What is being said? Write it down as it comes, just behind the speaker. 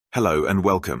Hello and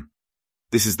welcome.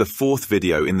 This is the fourth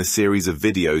video in the series of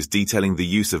videos detailing the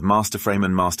use of MasterFrame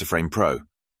and MasterFrame Pro.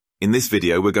 In this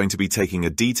video, we're going to be taking a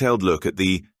detailed look at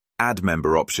the Add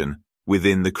Member option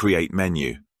within the Create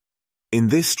menu. In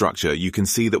this structure, you can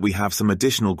see that we have some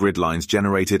additional grid lines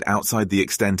generated outside the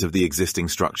extent of the existing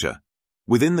structure.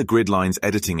 Within the grid lines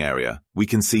editing area, we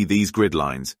can see these grid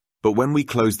lines, but when we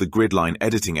close the grid line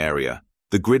editing area,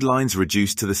 the grid lines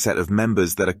reduce to the set of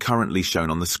members that are currently shown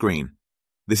on the screen.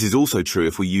 This is also true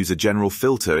if we use a general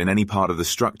filter in any part of the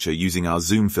structure using our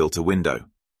zoom filter window.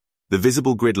 The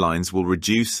visible grid lines will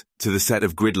reduce to the set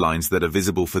of grid lines that are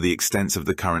visible for the extents of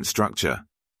the current structure.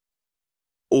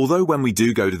 Although when we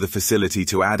do go to the facility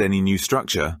to add any new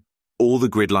structure, all the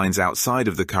grid lines outside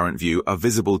of the current view are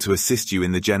visible to assist you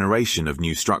in the generation of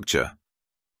new structure.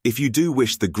 If you do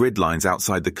wish the grid lines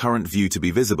outside the current view to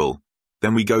be visible,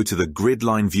 then we go to the Grid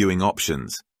Line Viewing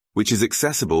options, which is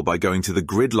accessible by going to the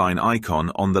grid line icon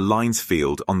on the Lines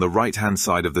field on the right-hand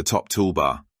side of the top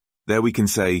toolbar. There we can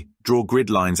say, Draw grid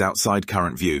lines outside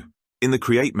current view. In the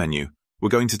Create menu, we're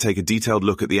going to take a detailed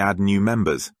look at the Add New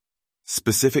Members.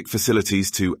 Specific facilities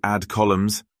to add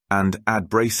columns and add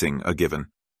bracing are given.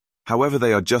 However,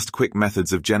 they are just quick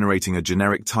methods of generating a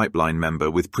generic type line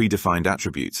member with predefined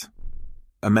attributes.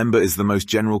 A member is the most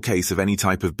general case of any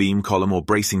type of beam, column, or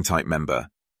bracing type member,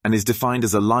 and is defined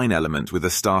as a line element with a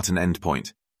start and end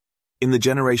point. In the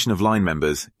generation of line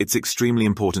members, it's extremely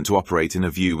important to operate in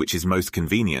a view which is most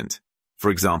convenient.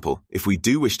 For example, if we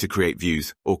do wish to create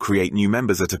views or create new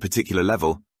members at a particular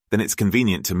level, then it's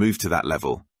convenient to move to that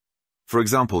level. For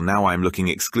example, now I'm looking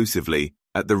exclusively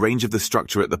at the range of the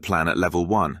structure at the plan at level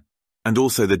 1, and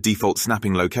also the default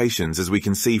snapping locations, as we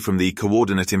can see from the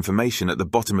coordinate information at the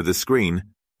bottom of the screen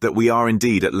that we are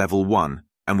indeed at level 1.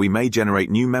 And we may generate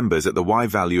new members at the Y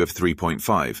value of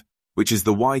 3.5, which is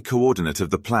the Y coordinate of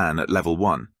the plan at level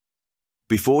 1.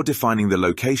 Before defining the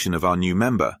location of our new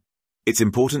member, it's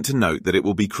important to note that it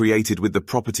will be created with the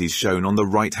properties shown on the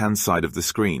right-hand side of the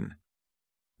screen.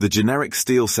 The generic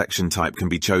steel section type can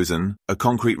be chosen, a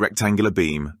concrete rectangular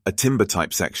beam, a timber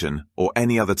type section, or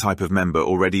any other type of member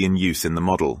already in use in the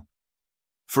model.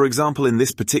 For example, in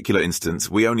this particular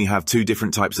instance, we only have two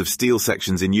different types of steel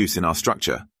sections in use in our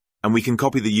structure, and we can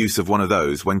copy the use of one of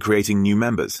those when creating new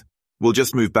members. We'll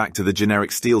just move back to the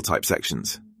generic steel type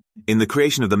sections. In the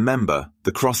creation of the member,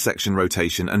 the cross-section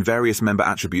rotation and various member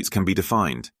attributes can be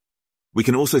defined. We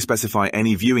can also specify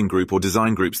any viewing group or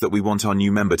design groups that we want our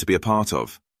new member to be a part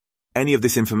of. Any of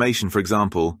this information, for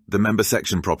example, the member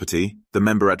section property, the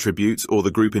member attributes, or the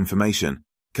group information,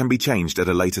 can be changed at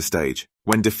a later stage.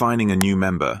 When defining a new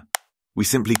member, we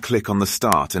simply click on the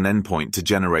start and end point to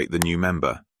generate the new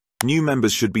member. New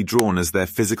members should be drawn as their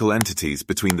physical entities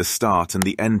between the start and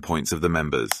the end points of the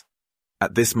members.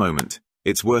 At this moment,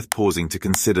 it's worth pausing to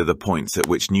consider the points at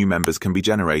which new members can be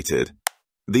generated.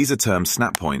 These are termed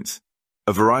snap points.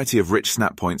 A variety of rich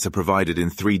snap points are provided in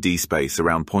 3D space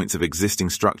around points of existing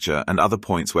structure and other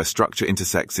points where structure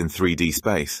intersects in 3D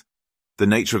space. The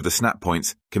nature of the snap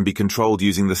points can be controlled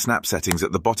using the snap settings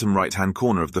at the bottom right-hand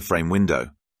corner of the frame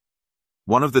window.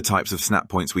 One of the types of snap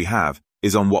points we have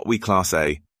is on what we class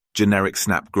a generic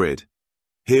snap grid.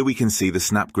 Here we can see the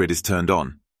snap grid is turned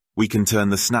on. We can turn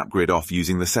the snap grid off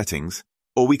using the settings,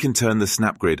 or we can turn the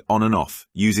snap grid on and off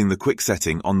using the quick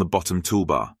setting on the bottom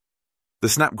toolbar. The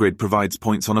snap grid provides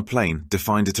points on a plane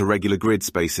defined at a regular grid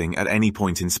spacing at any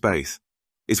point in space.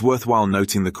 It's worthwhile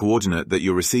noting the coordinate that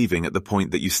you're receiving at the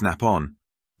point that you snap on,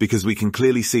 because we can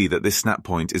clearly see that this snap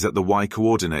point is at the Y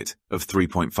coordinate of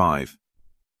 3.5.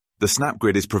 The snap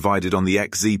grid is provided on the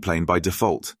XZ plane by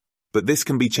default, but this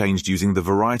can be changed using the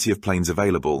variety of planes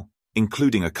available,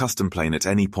 including a custom plane at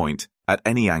any point, at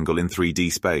any angle in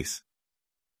 3D space.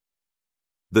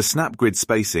 The snap grid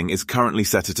spacing is currently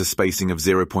set at a spacing of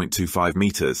 0.25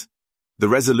 meters. The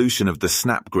resolution of the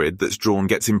snap grid that's drawn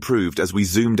gets improved as we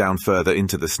zoom down further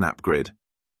into the snap grid.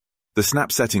 The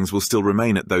snap settings will still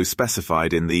remain at those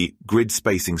specified in the Grid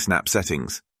Spacing Snap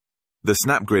settings. The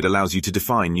snap grid allows you to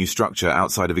define new structure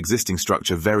outside of existing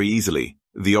structure very easily.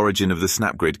 The origin of the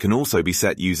snap grid can also be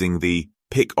set using the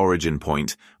Pick Origin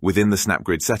point within the snap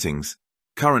grid settings.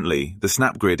 Currently, the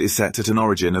snap grid is set at an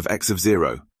origin of X of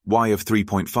 0, Y of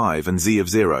 3.5 and Z of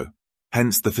 0,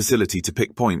 hence the facility to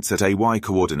pick points at a Y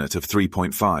coordinate of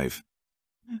 3.5.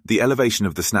 The elevation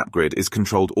of the snap grid is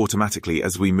controlled automatically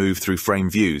as we move through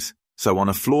frame views, so on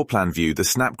a floor plan view the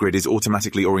snap grid is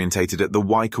automatically orientated at the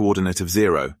Y coordinate of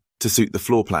 0 to suit the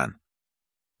floor plan.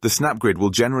 The snap grid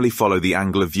will generally follow the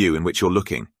angle of view in which you're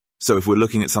looking, so if we're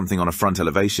looking at something on a front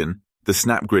elevation, the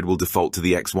snap grid will default to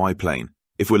the XY plane.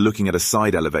 If we're looking at a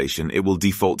side elevation, it will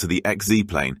default to the XZ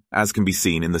plane, as can be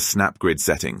seen in the snap grid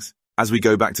settings. As we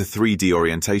go back to 3D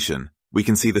orientation, we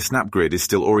can see the snap grid is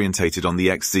still orientated on the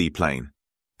XZ plane.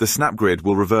 The snap grid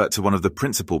will revert to one of the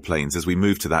principal planes as we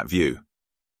move to that view.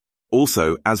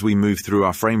 Also, as we move through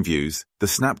our frame views, the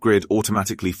snap grid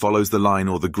automatically follows the line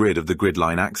or the grid of the grid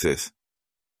line axis.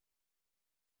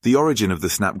 The origin of the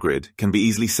snap grid can be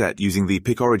easily set using the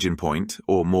Pick Origin point,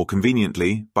 or more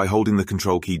conveniently, by holding the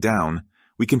Control key down,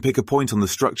 we can pick a point on the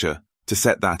structure to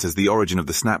set that as the origin of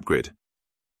the snap grid.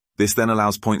 This then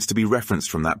allows points to be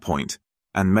referenced from that point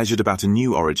and measured about a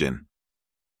new origin.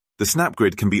 The snap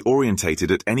grid can be orientated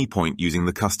at any point using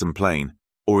the custom plane,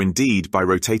 or indeed by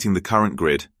rotating the current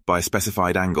grid by a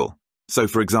specified angle. So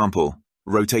for example,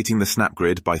 rotating the snap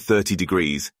grid by 30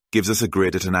 degrees gives us a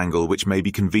grid at an angle which may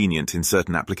be convenient in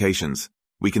certain applications.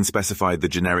 We can specify the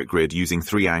generic grid using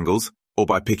 3 angles, or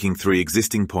by picking 3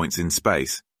 existing points in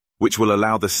space, which will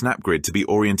allow the snap grid to be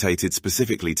orientated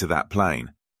specifically to that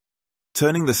plane.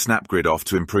 Turning the snap grid off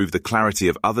to improve the clarity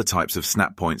of other types of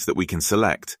snap points that we can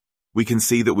select, we can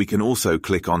see that we can also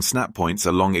click on snap points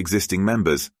along existing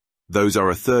members. Those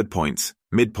are third points,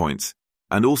 midpoints,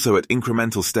 and also at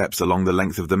incremental steps along the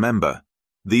length of the member.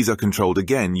 These are controlled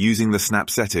again using the snap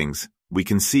settings. We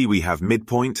can see we have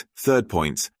midpoint, third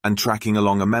points, and tracking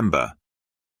along a member.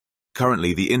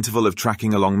 Currently, the interval of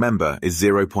tracking along member is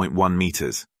 0.1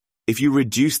 meters. If you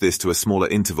reduce this to a smaller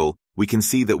interval, we can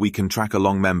see that we can track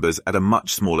along members at a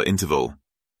much smaller interval.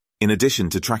 In addition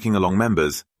to tracking along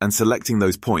members and selecting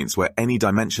those points where any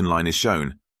dimension line is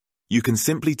shown, you can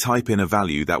simply type in a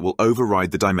value that will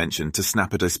override the dimension to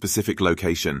snap at a specific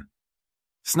location.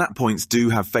 Snap points do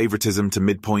have favoritism to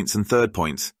midpoints and third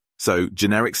points, so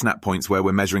generic snap points where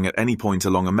we're measuring at any point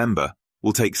along a member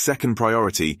will take second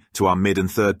priority to our mid and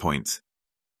third points.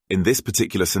 In this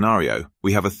particular scenario,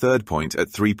 we have a third point at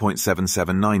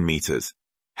 3.779 meters.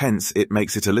 Hence, it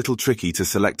makes it a little tricky to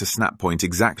select a snap point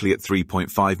exactly at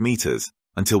 3.5 meters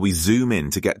until we zoom in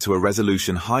to get to a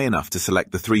resolution high enough to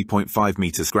select the 3.5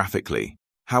 meters graphically.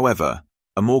 However,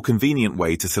 a more convenient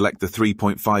way to select the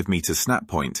 3.5 meters snap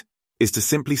point is to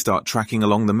simply start tracking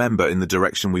along the member in the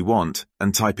direction we want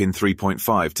and type in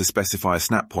 3.5 to specify a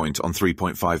snap point on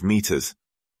 3.5 meters.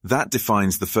 That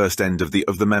defines the first end of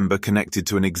the member connected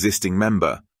to an existing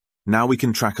member. Now we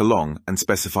can track along and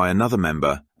specify another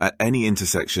member at any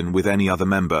intersection with any other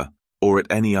member or at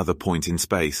any other point in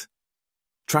space.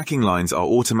 Tracking lines are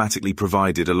automatically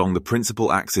provided along the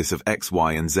principal axis of X,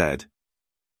 Y, and Z.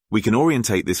 We can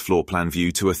orientate this floor plan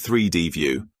view to a 3D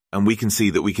view, and we can see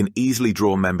that we can easily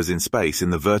draw members in space in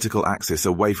the vertical axis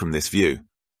away from this view.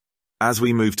 As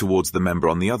we move towards the member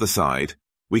on the other side,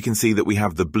 we can see that we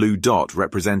have the blue dot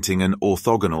representing an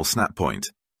orthogonal snap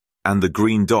point, and the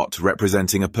green dot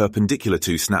representing a perpendicular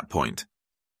to snap point.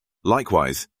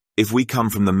 Likewise, if we come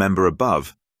from the member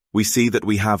above, we see that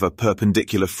we have a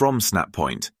perpendicular from snap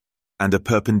point, and a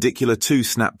perpendicular to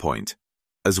snap point,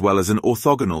 as well as an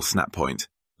orthogonal snap point.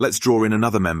 Let's draw in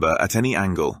another member at any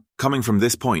angle. Coming from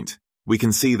this point, we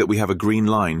can see that we have a green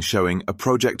line showing a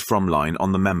project from line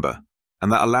on the member,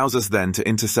 and that allows us then to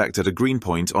intersect at a green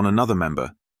point on another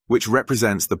member, which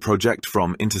represents the project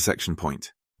from intersection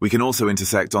point. We can also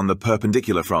intersect on the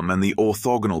perpendicular from and the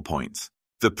orthogonal points.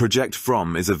 The project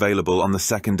from is available on the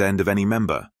second end of any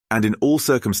member, and in all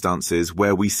circumstances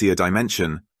where we see a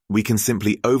dimension, we can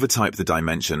simply overtype the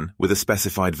dimension with a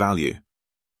specified value.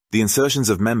 The insertions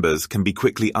of members can be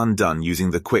quickly undone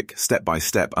using the quick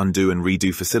step-by-step undo and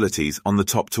redo facilities on the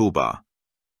top toolbar.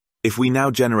 If we now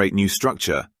generate new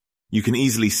structure, you can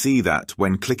easily see that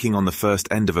when clicking on the first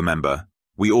end of a member,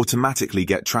 we automatically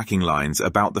get tracking lines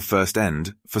about the first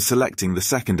end for selecting the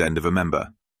second end of a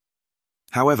member.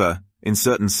 However, in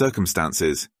certain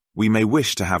circumstances, we may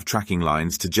wish to have tracking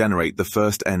lines to generate the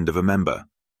first end of a member.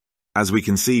 As we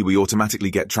can see, we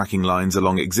automatically get tracking lines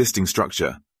along existing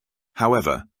structure.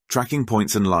 However, tracking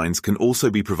points and lines can also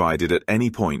be provided at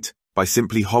any point by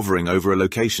simply hovering over a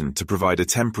location to provide a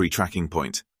temporary tracking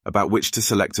point about which to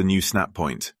select a new snap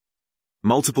point.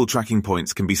 Multiple tracking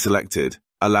points can be selected,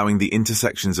 allowing the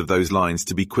intersections of those lines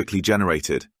to be quickly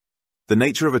generated. The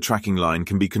nature of a tracking line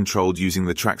can be controlled using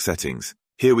the track settings.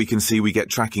 Here we can see we get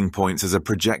tracking points as a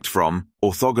project from,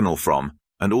 orthogonal from,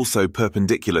 and also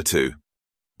perpendicular to.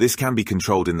 This can be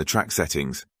controlled in the track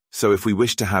settings. So if we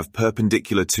wish to have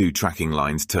perpendicular to tracking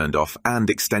lines turned off and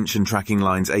extension tracking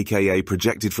lines aka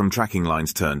projected from tracking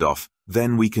lines turned off,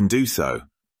 then we can do so.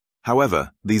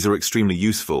 However, these are extremely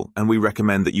useful and we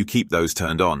recommend that you keep those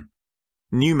turned on.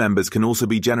 New members can also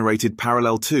be generated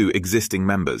parallel to existing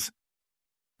members.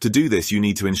 To do this, you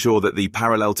need to ensure that the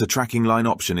parallel to tracking line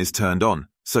option is turned on.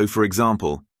 So for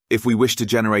example, if we wish to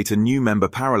generate a new member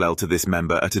parallel to this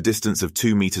member at a distance of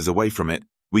 2 meters away from it,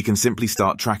 we can simply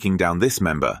start tracking down this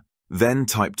member, Then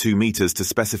type 2 meters to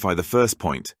specify the first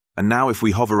point, and now if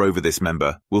we hover over this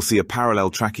member, we'll see a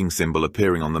parallel tracking symbol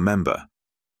appearing on the member.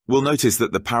 We'll notice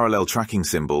that the parallel tracking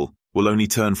symbol will only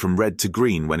turn from red to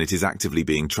green when it is actively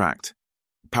being tracked.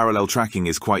 Parallel tracking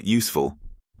is quite useful,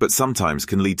 but sometimes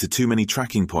can lead to too many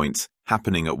tracking points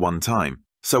happening at one time,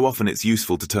 so often it's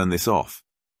useful to turn this off.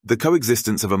 The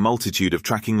coexistence of a multitude of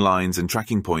tracking lines and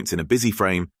tracking points in a busy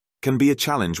frame can be a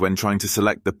challenge when trying to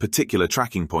select the particular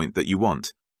tracking point that you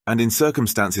want, and in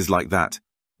circumstances like that,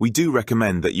 we do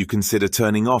recommend that you consider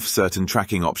turning off certain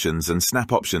tracking options and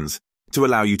snap options to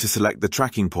allow you to select the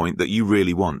tracking point that you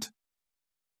really want.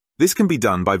 This can be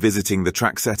done by visiting the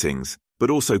track settings,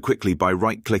 but also quickly by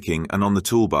right-clicking and on the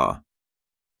toolbar.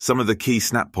 Some of the key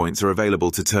snap points are available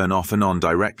to turn off and on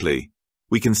directly.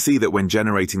 We can see that when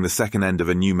generating the second end of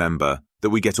a new member,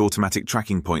 that we get automatic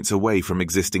tracking points away from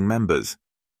existing members.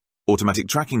 Automatic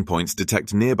tracking points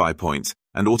detect nearby points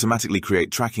and automatically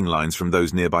create tracking lines from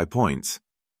those nearby points.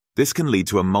 This can lead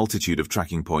to a multitude of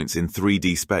tracking points in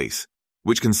 3D space,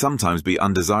 which can sometimes be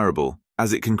undesirable,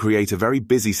 as it can create a very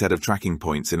busy set of tracking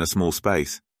points in a small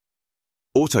space.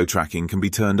 Auto-tracking can be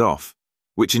turned off,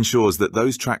 which ensures that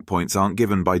those track points aren't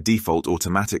given by default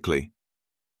automatically.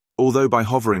 Although by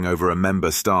hovering over a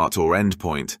member start or end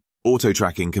point,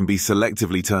 auto-tracking can be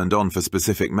selectively turned on for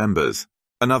specific members.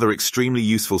 Another extremely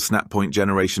useful snap point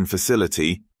generation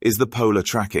facility is the polar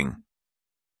tracking.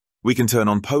 We can turn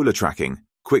on polar tracking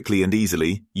quickly and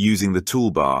easily using the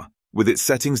toolbar, with its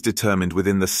settings determined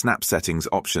within the Snap Settings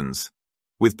options.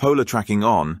 With polar tracking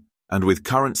on, and with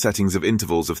current settings of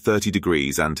intervals of 30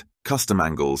 degrees and custom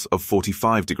angles of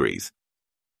 45 degrees.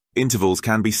 Intervals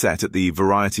can be set at the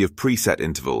variety of preset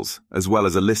intervals, as well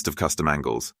as a list of custom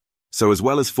angles. So as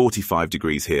well as 45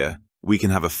 degrees here, we can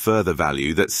have a further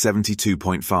value that's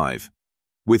 72.5.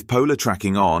 With polar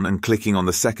tracking on and clicking on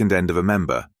the second end of a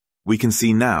member, we can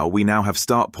see we now have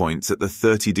start points at the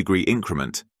 30-degree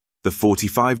increment, the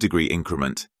 45-degree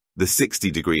increment, the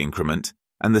 60-degree increment,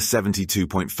 and the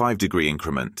 72.5-degree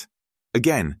increment.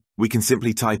 Again, we can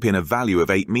simply type in a value of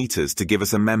 8 meters to give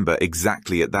us a member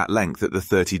exactly at that length at the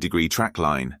 30-degree track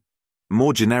line.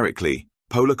 More generically,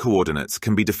 polar coordinates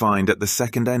can be defined at the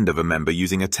second end of a member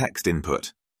using a text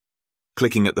input.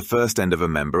 Clicking at the first end of a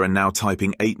member and now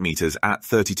typing 8 meters at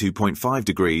 32.5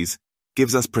 degrees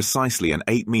gives us precisely an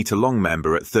 8-meter-long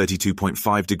member at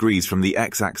 32.5 degrees from the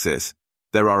x-axis.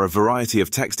 There are a variety of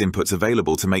text inputs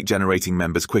available to make generating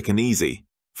members quick and easy.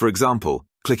 For example,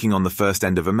 clicking on the first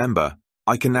end of a member,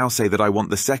 I can now say that I want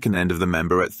the second end of the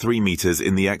member at 3 meters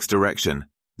in the x direction,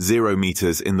 0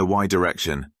 meters in the y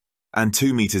direction, and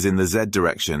 2 meters in the z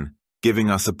direction, giving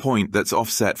us a point that's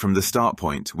offset from the start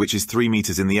point, which is 3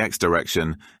 meters in the x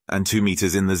direction and 2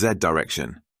 meters in the z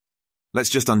direction. Let's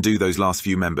just undo those last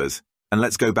few members, and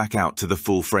let's go back out to the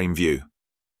full frame view.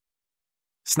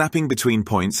 Snapping between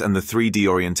points and the 3D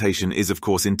orientation is of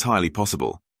course entirely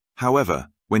possible. However,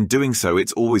 when doing so,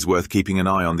 it's always worth keeping an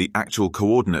eye on the actual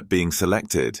coordinate being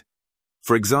selected.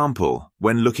 For example,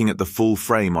 when looking at the full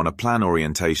frame on a plan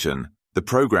orientation, the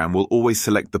program will always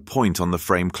select the point on the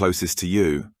frame closest to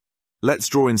you. Let's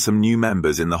draw in some new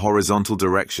members in the horizontal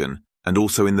direction and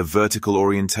also in the vertical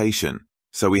orientation,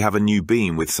 so we have a new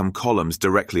beam with some columns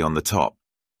directly on the top.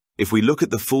 If we look at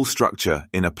the full structure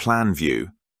in a plan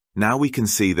view, now we can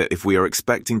see that if we are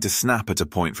expecting to snap at a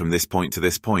point from this point to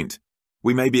this point,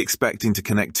 we may be expecting to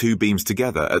connect two beams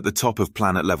together at the top of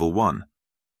plan at level 1.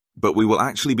 But we will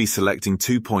actually be selecting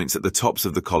 2 points at the tops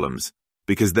of the columns,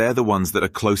 because they're the ones that are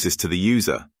closest to the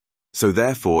user. So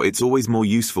therefore, it's always more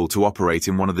useful to operate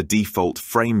in one of the default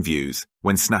frame views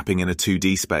when snapping in a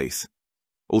 2D space.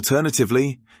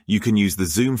 Alternatively, you can use the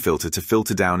zoom filter to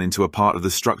filter down into a part of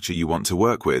the structure you want to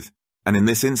work with, and in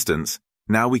this instance,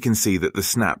 now we can see that the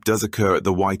snap does occur at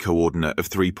the y-coordinate of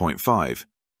 3.5,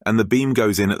 and the beam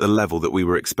goes in at the level that we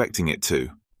were expecting it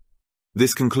to.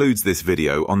 This concludes this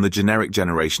video on the generic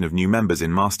generation of new members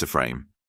in MasterFrame.